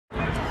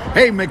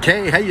Hey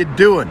McKay, how you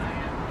doing?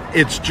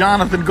 It's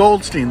Jonathan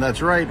Goldstein,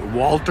 that's right,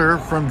 Walter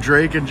from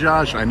Drake and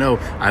Josh. I know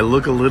I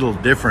look a little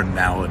different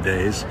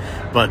nowadays,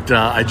 but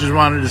I just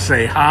wanted to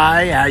say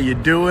hi, how you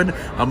doing?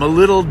 I'm a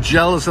little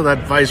jealous of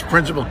that Vice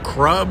Principal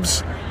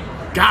Krubbs.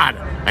 God,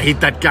 I hate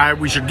that guy.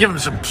 We should give him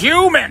some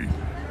cumin.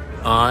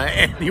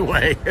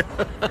 Anyway,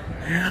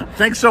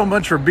 thanks so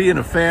much for being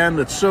a fan.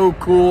 That's so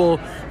cool.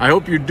 I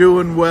hope you're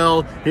doing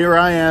well. Here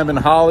I am in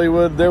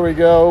Hollywood. There we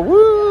go.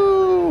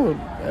 Woo!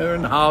 They're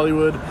in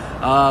Hollywood.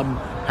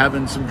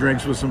 Having some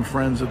drinks with some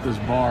friends at this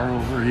bar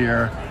over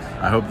here.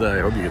 I hope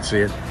you can see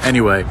it.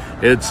 Anyway,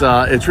 it's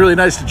really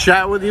nice to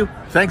chat with you.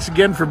 Thanks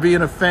again for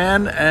being a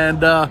fan,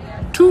 and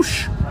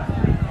touche.